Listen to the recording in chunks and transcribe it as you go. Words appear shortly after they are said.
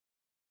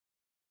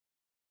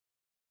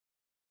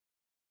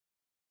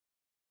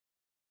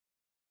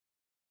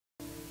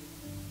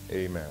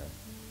Amen.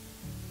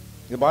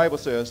 The Bible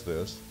says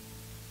this,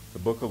 the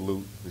book of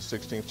Luke, the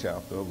 16th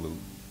chapter of Luke,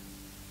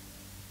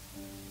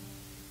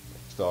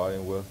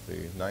 starting with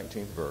the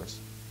 19th verse.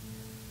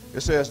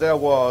 It says, there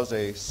was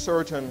a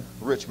certain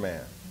rich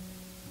man,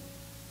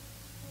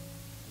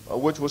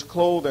 which was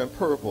clothed in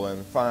purple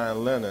and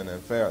fine linen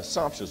and fared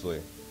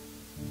sumptuously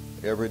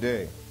every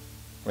day.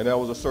 And there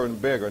was a certain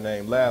beggar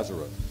named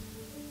Lazarus,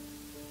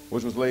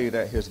 which was laid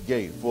at his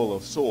gate full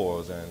of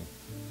sores and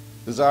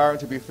desiring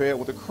to be fed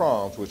with the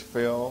crumbs which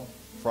fell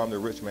from the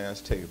rich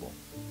man's table.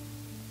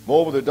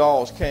 Moreover, the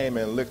dogs came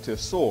and licked his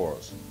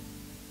sores.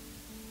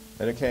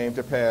 And it came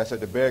to pass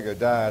that the beggar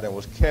died and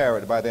was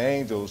carried by the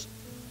angels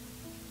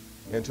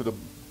into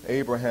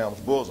Abraham's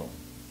bosom.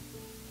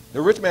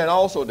 The rich man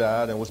also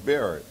died and was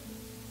buried.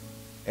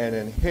 And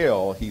in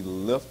hell he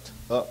lift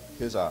up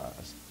his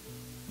eyes,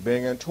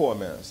 being in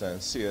torments,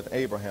 and seeth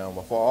Abraham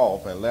afar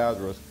off, and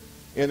Lazarus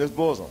in his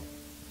bosom.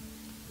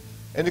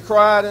 And he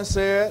cried and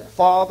said,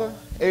 Father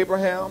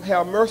Abraham,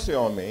 have mercy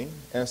on me,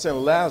 and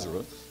send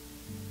Lazarus,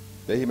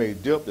 that he may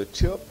dip the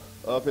tip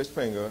of his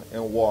finger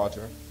in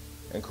water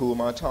and cool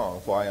my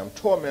tongue, for I am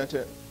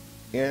tormented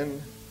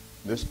in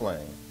this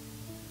flame.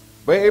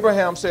 But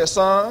Abraham said,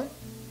 Son,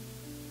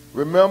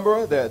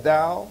 remember that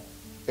thou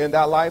in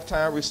thy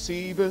lifetime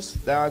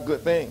receivest thy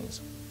good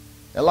things,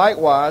 and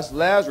likewise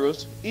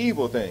Lazarus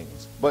evil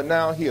things. But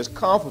now he is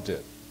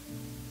comforted,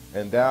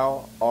 and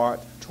thou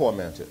art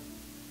tormented.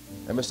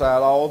 And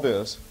beside all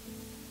this,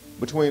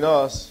 between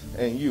us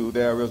and you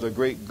there is a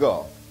great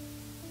gulf,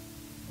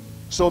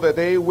 so that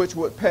they which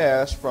would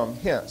pass from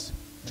hence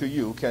to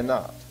you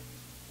cannot.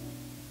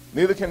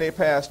 Neither can they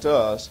pass to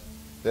us,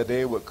 that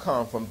they would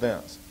come from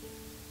thence.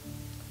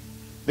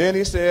 Then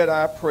he said,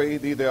 I pray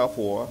thee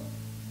therefore,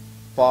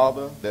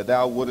 Father, that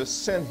thou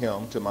wouldest send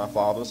him to my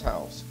father's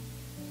house.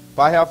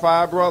 For I have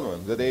 5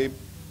 brethren,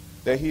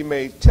 that he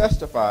may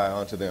testify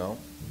unto them,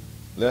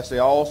 lest they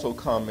also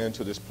come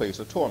into this place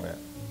of torment.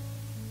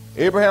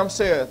 Abraham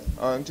said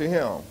unto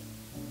him,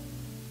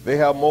 They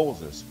have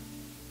Moses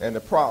and the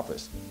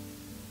prophets.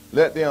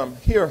 Let them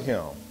hear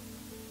him.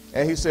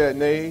 And he said,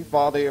 Nay,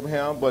 Father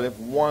Abraham, but if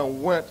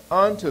one went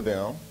unto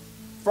them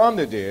from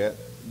the dead,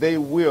 they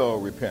will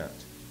repent.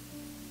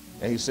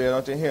 And he said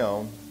unto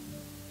him,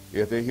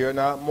 If they hear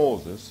not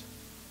Moses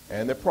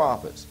and the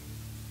prophets,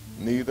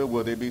 neither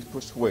will they be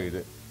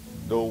persuaded,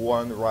 though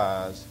one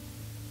rise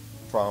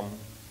from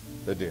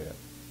the dead.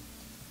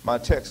 My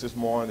text this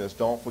morning is,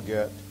 don't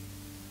forget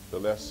the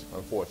less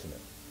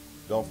unfortunate.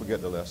 Don't forget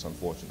the less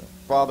unfortunate.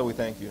 Father, we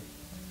thank you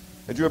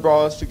that you have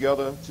brought us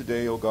together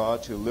today, O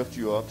God, to lift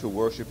you up, to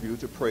worship you,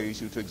 to praise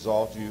you, to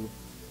exalt you,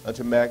 and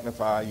to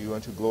magnify you,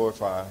 and to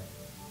glorify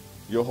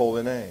your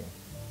holy name.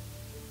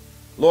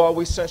 Lord,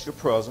 we sense your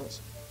presence,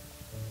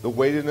 the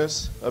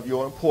weightiness of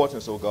your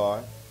importance, O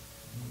God.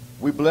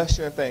 We bless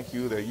you and thank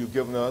you that you've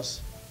given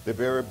us the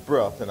very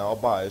breath in our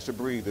bodies to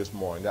breathe this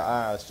morning, the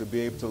eyes to be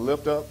able to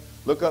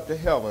look up to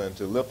heaven, and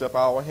to lift up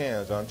our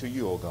hands unto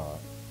you, O God.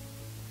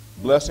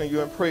 Blessing you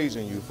and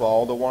praising you for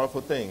all the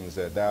wonderful things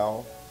that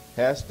thou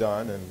hast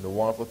done and the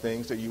wonderful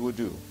things that you will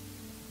do.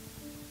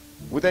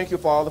 We thank you,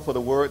 Father, for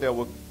the word that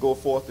will go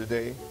forth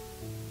today,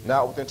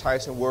 not with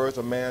enticing words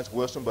of man's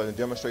wisdom, but in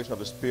demonstration of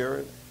the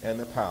Spirit and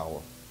the power.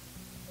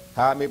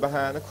 Hide me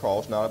behind the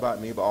cross, not about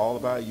me, but all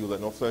about you.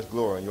 Let no flesh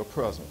glory in your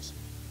presence.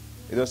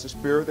 It is the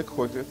Spirit that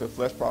quicketh, the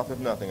flesh profiteth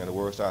nothing, and the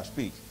words I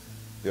speak,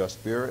 they are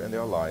spirit and they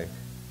are life.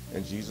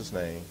 In Jesus'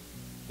 name,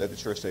 let the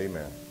church say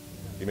amen.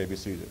 You may be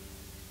seated.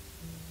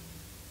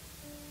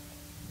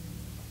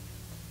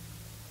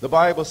 The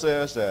Bible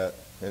says that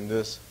in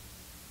this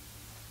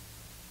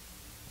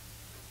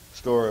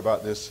story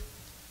about this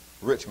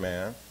rich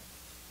man,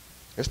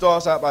 it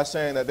starts out by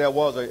saying that there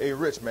was a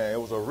rich man. It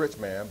was a rich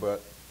man,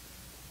 but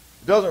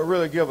it doesn't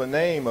really give a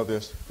name of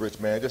this rich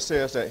man. It just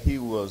says that he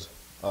was,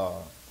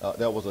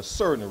 there was a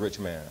certain rich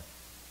man.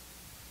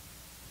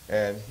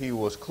 And he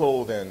was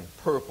clothed in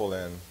purple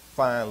and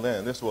fine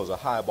linen. This was a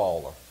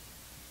highballer.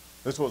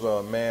 This was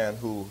a man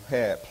who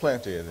had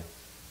plenty.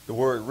 The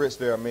word rich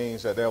there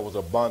means that there was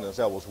abundance,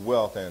 there was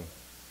wealth, and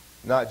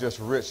not just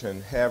rich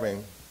in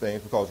having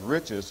things, because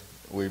riches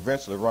will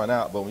eventually run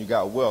out, but when you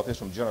got wealth, it's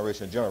from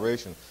generation to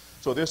generation.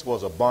 So this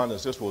was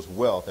abundance, this was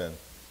wealth,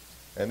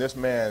 and this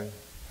man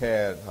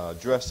had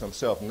dressed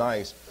himself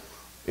nice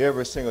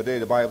every single day.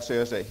 The Bible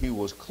says that he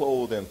was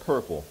clothed in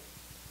purple,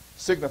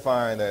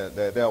 signifying that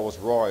there was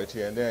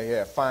royalty, and then he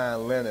had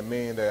fine linen,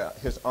 meaning that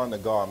his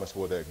undergarments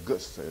were that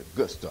good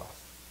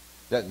stuff,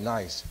 that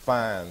nice,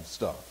 fine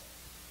stuff.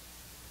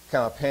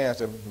 Kind of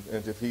pants,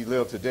 and if he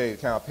lived today,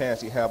 the kind of pants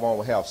he have on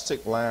would have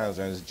silk lines,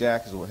 and his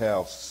jackets would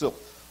have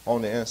silk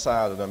on the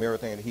inside of them.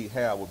 Everything that he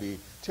had would be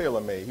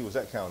tailor-made. He was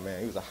that kind of man.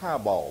 He was a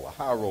highballer, a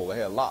high roller,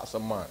 had lots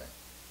of money.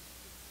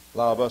 A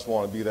lot of us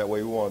want to be that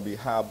way. We want to be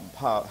high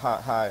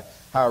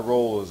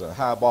rollers and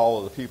high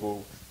ballers. The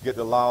people get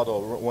the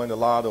lotto, win the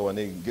lotto, and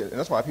and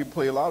that's why people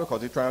play lotto, because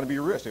they're trying to be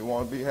rich. They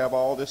want to have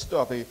all this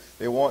stuff.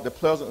 They want the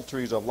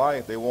pleasantries of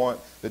life. They want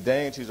the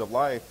dainties of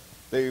life.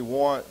 They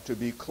want to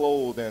be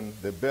clothed in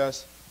the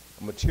best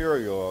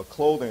material or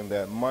clothing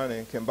that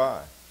money can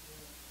buy.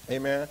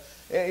 Amen.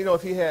 And you know,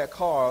 if he had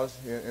cars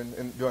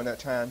during that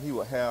time, he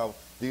would have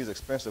these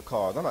expensive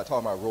cars. I'm not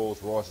talking about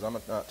Rolls Royces. I'm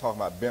not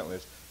talking about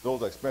Bentleys.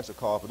 Those are expensive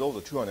cars, but those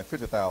are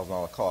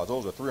 $250,000 cars.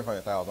 Those are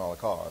 $300,000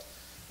 cars.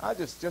 I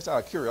just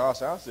out of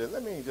curiosity, I said,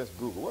 let me just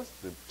Google what's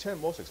the 10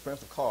 most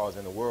expensive cars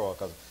in the world,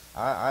 because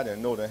I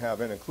didn't know they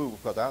have any clue,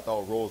 because I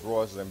thought Rolls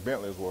Royces and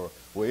Bentleys were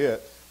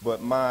it.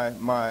 But my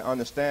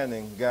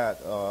understanding got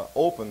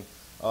open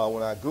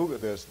when I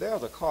Googled this.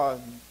 There's a car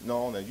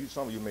known, and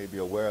some of you may be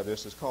aware of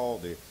this. It's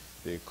called the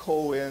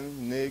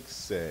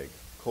Koenigsegg.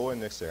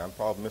 Koenigsegg. I'm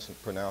probably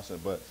mispronouncing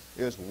it, but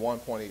it's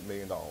 $1.8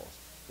 million.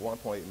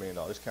 $1.8 million.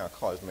 This kind of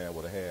car this man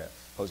would have had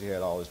because he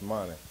had all this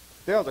money.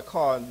 There's a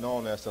car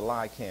known as the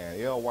Lycan,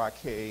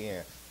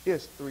 L-Y-K-A-N.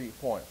 It's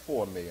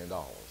 $3.4 million.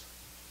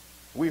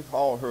 We've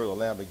all heard of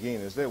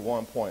Lamborghinis. They're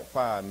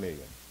 $1.5 million.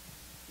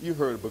 You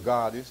heard of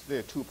Bugattis.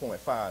 They're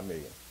 $2.5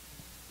 million.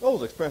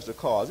 Those expensive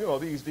cars. You know,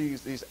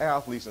 these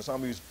athletes and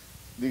some of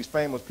these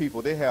famous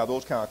people, they have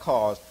those kind of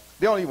cars.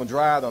 They don't even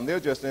drive them. They're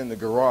just in the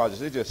garages.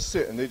 They just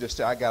sit and they just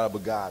say, I got a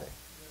Bugatti.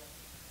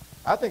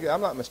 I think, I'm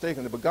not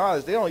mistaken, the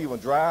Bugattis, they don't even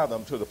drive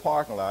them to the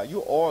parking lot. You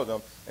order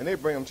them, and they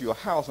bring them to your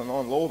house and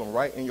unload them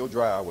right in your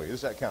driveway.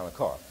 It's that kind of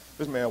car.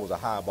 This man was a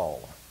highballer.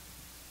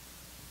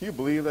 Can you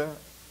believe that?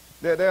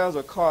 There's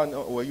a car,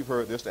 well, you've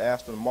heard this, the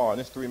Aston Martin.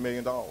 It's $3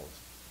 million.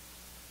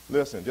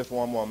 Listen, just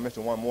one more, I'll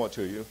mention one more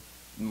to you.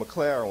 The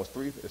McLaren was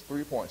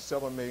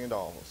 $3.7 million.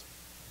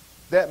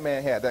 That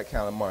man had that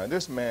kind of money.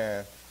 This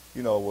man,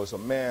 you know, was a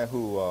man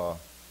who,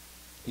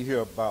 you hear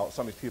about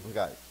some of these people who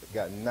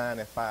got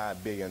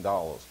 $95 billion.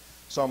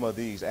 Some of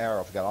these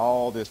Arabs got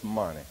all this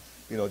money.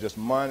 You know, just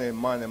money,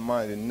 money,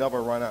 money. They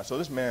never run out. So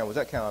this man was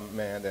that kind of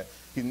man that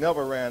he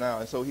never ran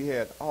out. And so he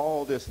had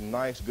all this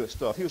nice, good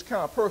stuff. He was the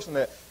kind of person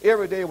that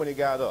every day when he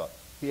got up,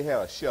 he had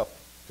a chef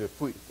to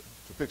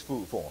fix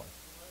food for him.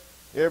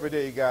 Every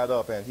day he got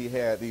up and he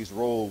had these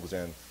robes.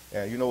 And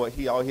you know what?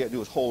 All he had to do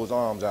was hold his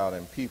arms out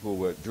and people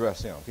would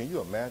dress him. Can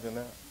you imagine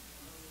that?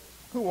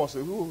 Who wants to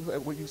live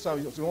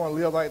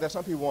like that?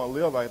 Some people want to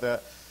live like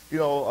that. You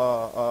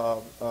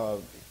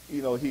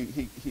know,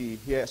 he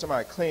had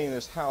somebody clean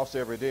his house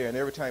every day, and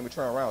every time he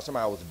turned around,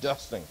 somebody was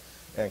dusting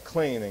and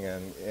cleaning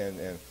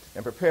and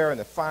preparing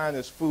the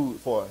finest food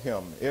for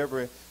him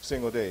every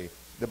single day.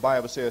 The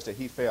Bible says that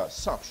he fared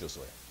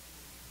sumptuously.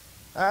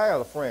 I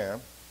had a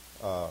friend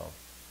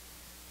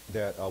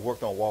that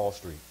worked on Wall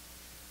Street,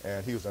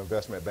 and he was an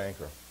investment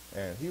banker,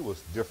 and he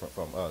was different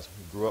from us.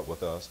 He grew up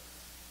with us.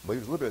 But he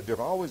was a little bit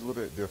different, always a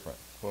little bit different.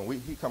 When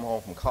he come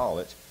home from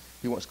college,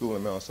 he went to school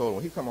in Minnesota.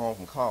 When he come home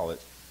from college,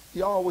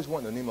 he always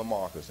went to Neiman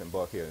Marcus in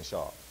Buckhead and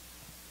shop.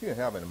 He didn't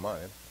have any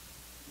money.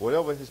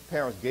 Whatever his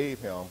parents gave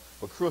him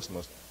for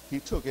Christmas, he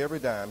took every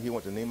dime. He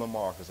went to Neiman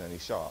Marcus and he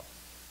shopped.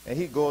 And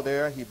he'd go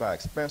there, he'd buy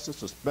expensive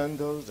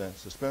suspenders,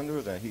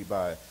 and he'd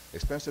buy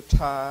expensive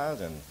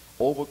ties and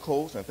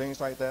overcoats and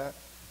things like that.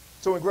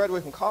 So when he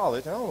graduated from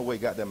college, I don't know where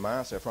he got that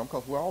mindset from,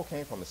 because we all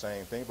came from the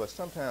same thing, but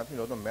sometimes, you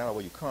know, it doesn't matter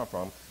where you come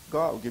from.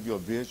 God will give you a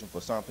vision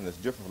for something that's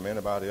different from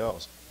anybody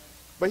else.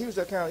 But he was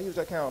that kind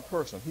of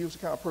person. He was the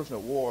kind of person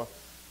that wore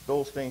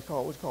those things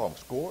called, what do you call them,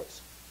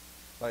 skirts?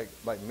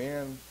 Like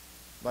men,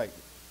 like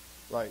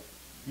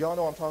y'all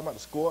know what I'm talking about, the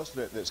skirts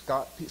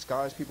that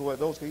Scottish people wear.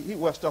 Those, he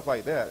wear stuff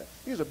like that.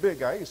 He's a big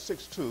guy. He's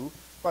 6'2",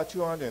 about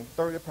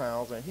 230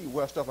 pounds, and he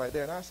wear stuff like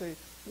that. And I say,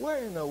 where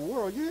in the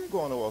world? You ain't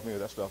going nowhere with me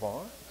with that stuff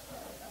on.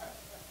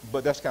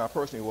 But that's the kind of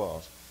person he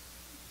was.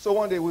 So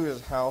one day we were at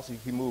his house.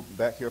 He moved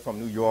back here from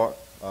New York,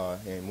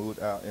 and moved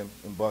out in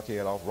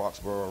Buckhead off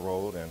Roxborough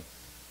Road, and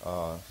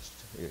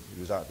he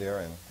was out there,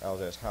 and I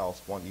was at his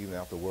house one evening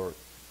after work,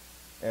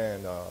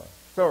 and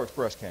Federal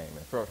Express came,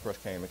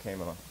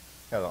 and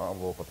had an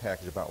envelope, a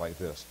package about like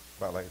this,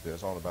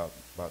 only about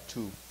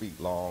 2 feet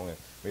long and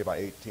maybe about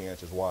 18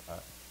 inches wide.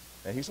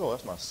 And he said, oh,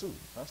 that's my suit.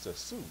 I said,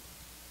 suit?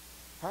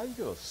 How do you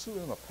get a suit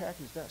in a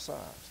package that size?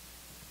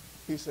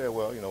 He said,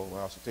 well, you know, when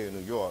I was staying in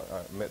New York,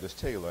 I met this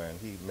tailor, and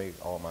he made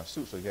all my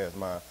suits. So he has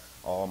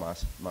all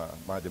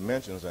my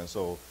dimensions, and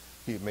so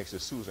he makes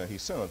his suits, and he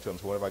sends them to him.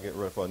 So whenever I get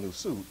ready for a new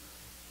suit,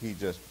 he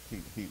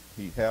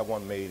have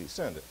one made, he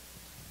send it.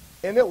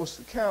 And it was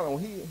kind of,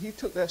 when he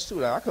took that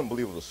suit out, I couldn't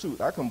believe it was a suit.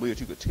 I couldn't believe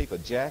that you could take a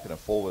jacket and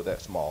fold it that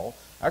small.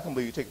 I couldn't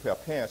believe you take a pair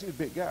of pants. He was a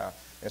big guy,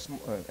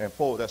 and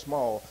fold it that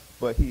small,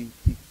 but he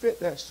fit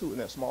that suit in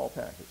that small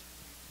package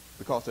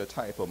because of the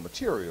type of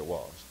material it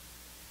was.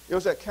 It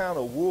was that kind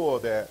of wool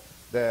that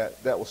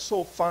was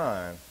so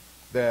fine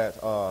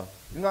that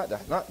not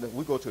that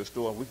we go to a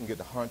store and we can get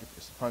the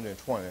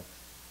 120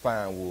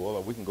 fine wool,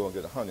 or we can go and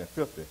get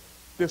 150.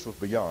 This was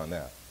beyond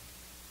that.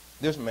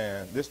 This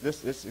man,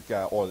 this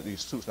guy ordered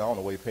these suits. Now, I don't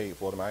know what he paid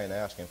for them. I ain't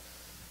asking.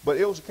 But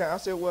it was the kind. I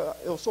said, well,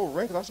 it was so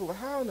wrinkled. I said, well,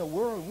 how in the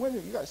world, when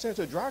you got to send it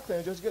to a dry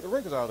cleaner just to get the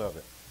wrinkles out of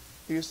it?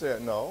 He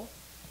said, no.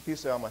 He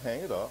said, I'm gonna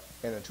hang it up,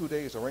 and in 2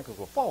 days the wrinkles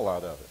will fall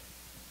out of it.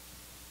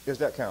 It's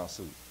that kind of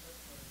suit.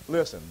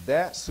 Listen,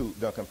 that suit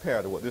doesn't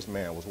compare to what this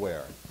man was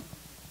wearing.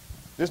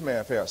 This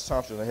man fared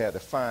sumptuously and had the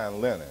fine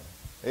linen.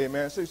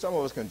 Amen. See, some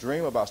of us can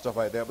dream about stuff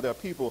like that, but there are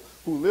people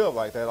who live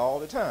like that all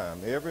the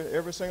time,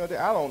 every single day.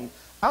 I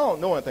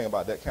don't know anything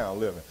about that kind of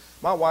living.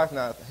 My wife and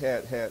I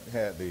had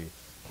the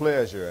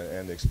pleasure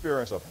and the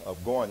experience of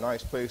going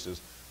nice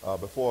places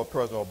before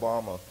President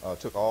Obama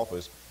took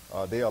office.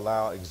 They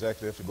allowed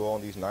executives to go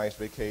on these nice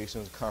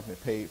vacations. The company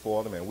paid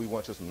for them, and we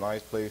went to some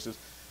nice places.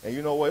 And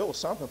you know what? It was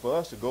something for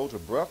us to go to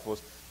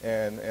breakfast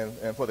and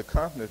for the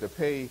company to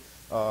pay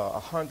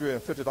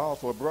 $150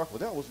 for a breakfast.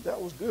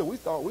 That was good. We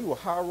thought we were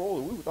high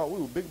rollers. We thought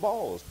we were big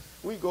ballers.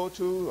 We go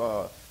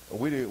to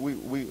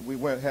we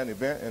went and had an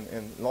event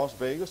in Las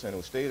Vegas, and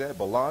we stayed at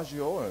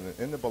Bellagio, and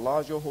in the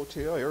Bellagio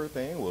hotel,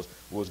 everything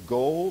was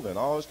gold and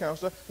all this kind of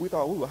stuff. We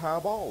thought we were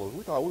high ballers.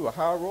 We thought we were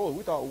high rollers.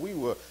 We thought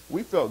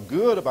we felt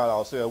good about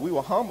ourselves. We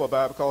were humble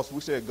about it because we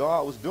said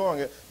God was doing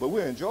it, but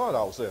we enjoyed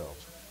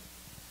ourselves.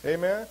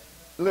 Amen.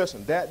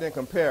 Listen, that didn't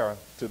compare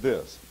to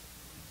this.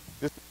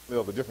 This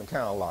live a different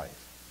kind of life.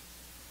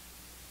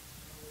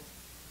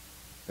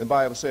 The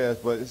Bible says,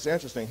 but it's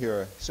interesting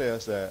here, it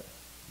says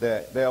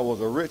that there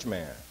was a rich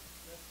man,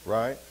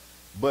 right?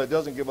 But it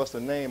doesn't give us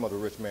the name of the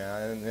rich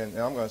man. And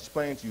I'm going to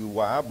explain to you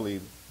why I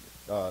believe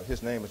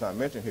his name is not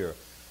mentioned here.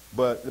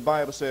 But the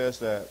Bible says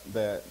that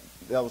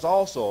there was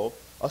also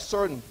a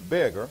certain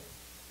beggar,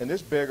 and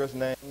this beggar's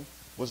name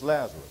was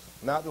Lazarus.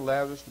 Not the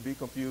Lazarus to be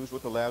confused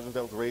with the Lazarus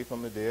that was raised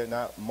from the dead,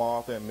 not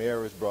Martha and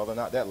Mary's brother,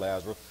 not that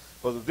Lazarus,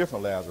 but a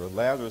different Lazarus.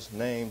 Lazarus'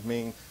 name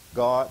means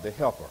God the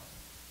helper.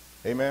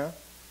 Amen?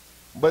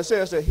 But it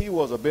says that he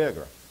was a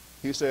beggar.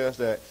 He says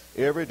that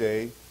every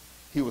day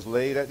he was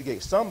laid at the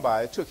gate.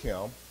 Somebody took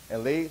him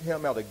and laid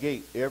him at the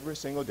gate every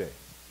single day.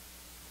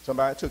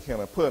 Somebody took him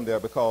and put him there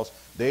because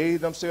they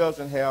themselves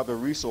didn't have the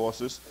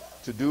resources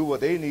to do what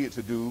they needed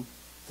to do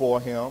for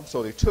him.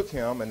 So they took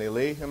him and they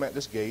laid him at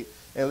this gate,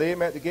 and laid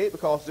him at the gate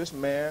because this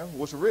man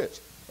was rich.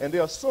 And they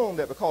assumed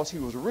that because he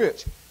was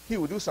rich, he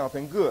would do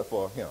something good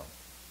for him.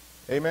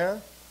 Amen?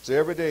 So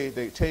every day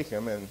they take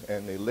him and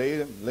they lay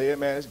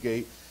him at his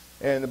gate.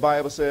 And the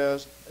Bible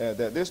says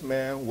that this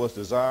man was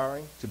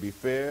desiring to be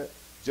fed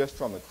just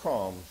from the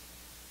crumbs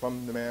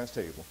from the man's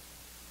table.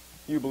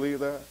 You believe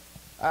that?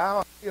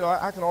 I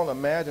can only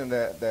imagine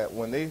that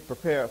when they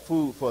prepared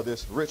food for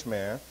this rich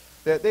man,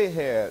 that they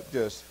had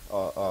just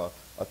a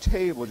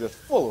table just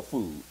full of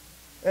food.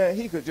 And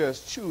he could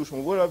just choose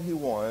from whatever he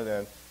wanted.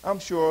 And I'm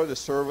sure the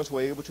servants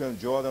were able to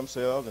enjoy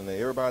themselves and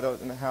everybody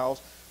else in the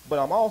house. But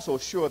I'm also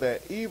sure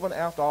that even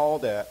after all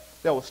that,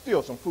 there was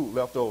still some food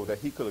left over that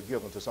he could have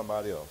given to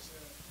somebody else.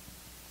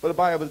 But the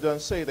Bible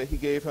doesn't say that he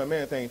gave him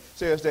anything. It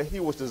says that he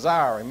was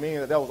desiring, meaning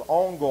that there was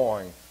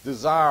ongoing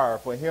desire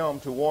for him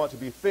to want to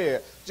be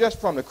fed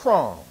just from the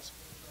crumbs.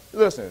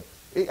 Listen,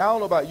 I don't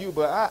know about you,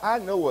 but I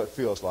know what it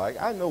feels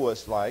like. I know what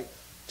it's like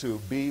to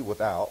be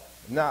without,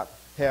 not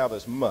have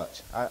as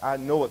much. I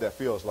know what that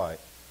feels like.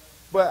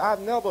 But I've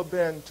never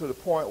been to the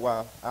point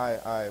where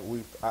I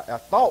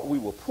thought we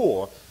were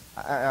poor.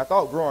 I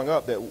thought growing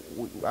up that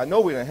I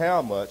know we didn't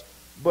have much,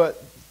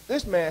 but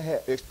this man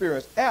had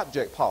experienced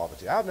abject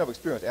poverty. I've never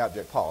experienced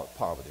abject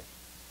poverty.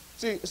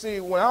 See,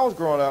 when I was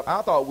growing up,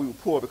 I thought we were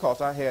poor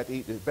because I had to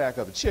eat the back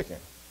of the chicken.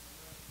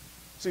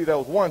 See, there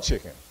was one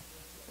chicken,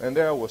 and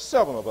there were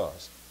 7 of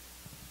us.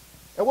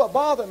 And what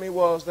bothered me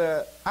was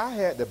that I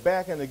had the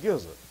back and the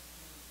gizzard.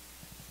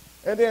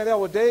 And then there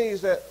were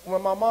days that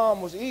when my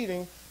mom was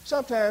eating,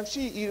 sometimes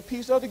she'd eat a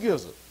piece of the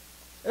gizzard.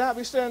 And I'd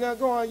be standing there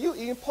going, you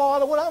eating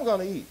part of what I'm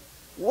going to eat.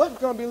 What's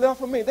going to be left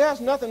for me?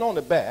 There's nothing on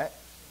the back.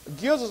 The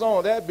gizzard's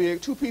only that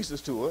big, 2 pieces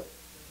to it.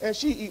 And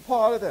she eat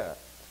part of that.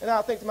 And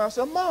I think to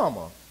myself,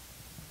 Mama,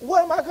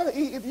 what am I going to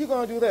eat if you're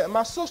going to do that? And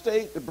my sister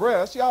ate the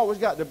breast. She always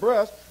got the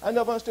breast. I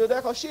never understood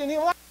that because she didn't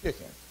even like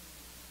chicken.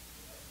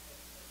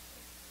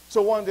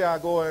 So one day I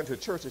go into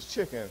Church's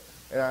Chicken,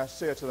 and I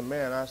said to the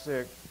man, I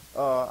said,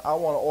 I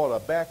want to order a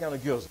back and a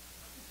gizzard.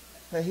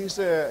 And he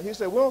said, we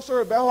don't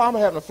serve back. Oh, I'm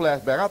having a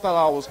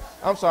flashback.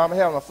 I'm sorry, I'm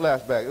having a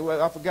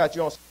flashback. I forgot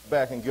you don't serve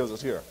back and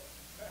gizzards here.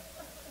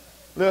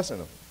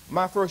 Listen,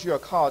 my first year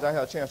of college, I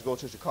had a chance to go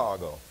to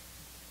Chicago.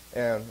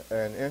 And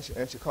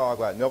in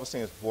Chicago, I'd never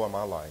seen this before in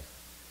my life.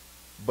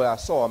 But I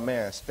saw a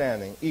man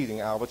standing, eating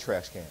out of a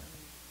trash can.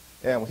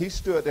 And when he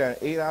stood there and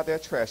ate out of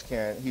that trash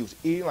can, he was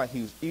eating like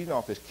he was eating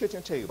off his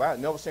kitchen table. I had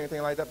never seen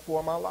anything like that before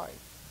in my life.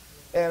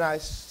 And I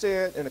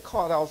said, in the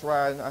car that I was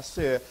riding, I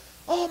said,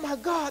 oh my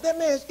God, that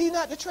man's eating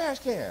out the trash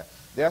can.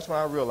 That's when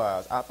I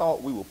realized I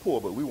thought we were poor,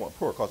 but we weren't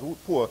poor because we were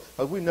poor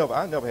because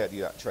I never had to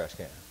eat out the trash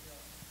can.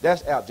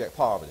 That's abject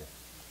poverty.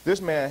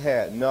 This man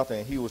had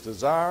nothing. He was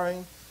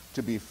desiring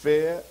to be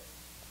fed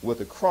with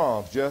the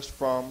crumbs just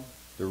from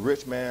the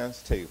rich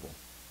man's table.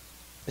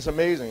 It's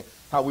amazing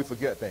how we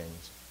forget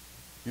things.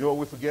 You know what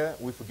we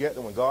forget? We forget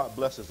that when God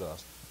blesses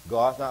us,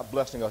 God's not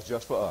blessing us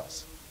just for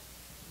us.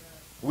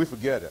 We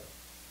forget it.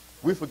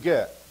 We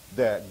forget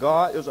that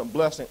God isn't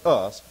blessing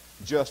us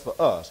just for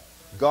us.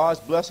 God's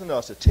blessing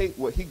us to take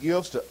what he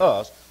gives to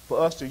us for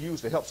us to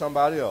use to help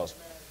somebody else.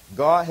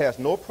 God has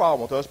no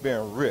problem with us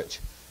being rich.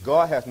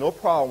 God has no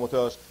problem with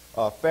us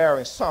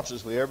faring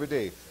sumptuously every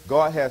day.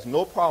 God has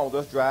no problem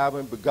with us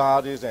driving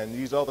Bugattis and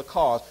these other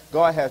cars.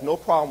 God has no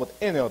problem with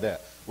any of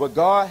that. What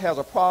God has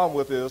a problem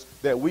with is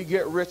that we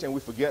get rich and we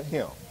forget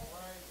him.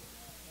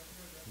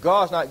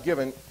 God's not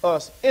giving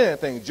us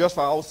anything just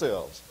for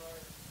ourselves.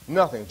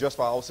 Nothing just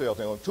for ourselves.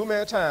 And too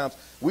many times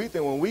we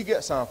think when we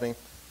get something,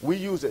 we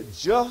use it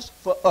just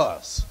for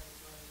us.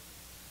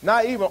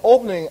 Not even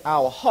opening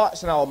our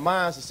hearts and our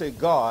minds to say,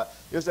 God,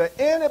 is there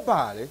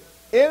anybody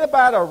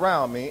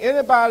around me,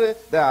 anybody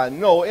that I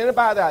know,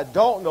 anybody that I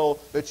don't know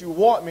that you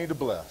want me to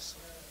bless?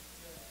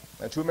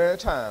 And too many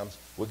times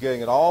we're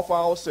getting it all for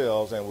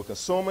ourselves and we're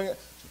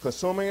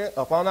consuming it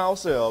upon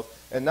ourselves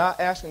and not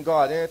asking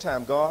God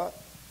anytime, God,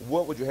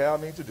 what would you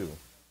have me to do?